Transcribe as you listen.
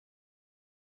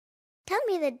Tell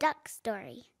me the duck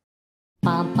story.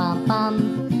 Bum, bum,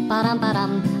 bum, ba-dum,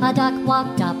 ba-dum. A duck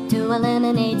walked up to a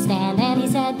lemonade stand, and he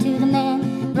said to the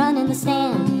man running the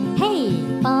stand, "Hey,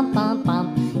 bum, bum,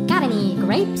 bum, got any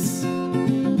grapes?"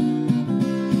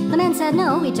 The man said,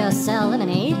 "No, we just sell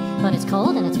lemonade, but it's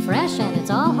cold and it's fresh and it's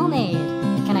all homemade.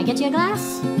 Can I get you a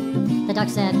glass?" The duck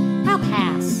said, "I'll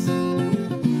pass."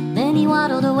 Then he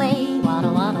waddled away,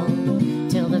 waddle, waddle,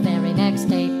 till the very next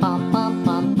day, bum, bum,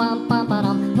 bum, bum, bum,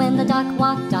 ba-dum. When the duck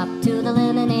walked up to the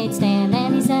lemonade stand,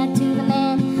 and he said to the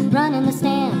man running the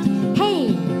stand,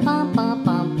 "Hey, bum, bum,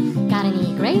 bum, got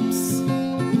any grapes?"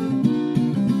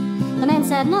 The man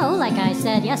said, "No, like I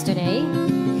said yesterday,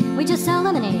 we just sell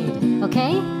lemonade,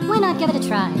 okay? Why not give it a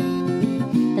try?"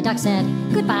 The duck said,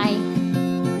 "Goodbye."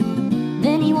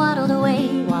 Then he waddled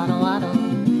away, waddle, waddle.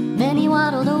 Then he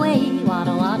waddled away,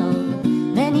 waddle, waddle.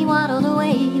 Then he waddled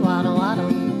away, waddle,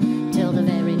 waddle, till the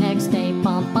very next day,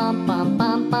 bum, bum, bum,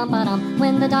 bum, bum, ba-dum.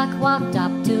 When the duck walked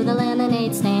up to the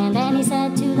lemonade stand, and he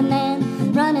said to the man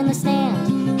running the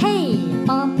stand, "Hey,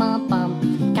 bum, bum, bum,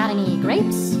 got any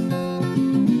grapes?"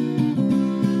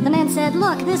 The man said,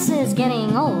 "Look, this is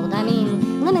getting old. I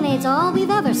mean, lemonade's all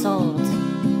we've ever sold.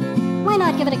 Why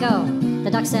not give it a go?"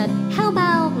 The duck said, "How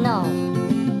about no?"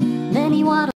 Then he waddled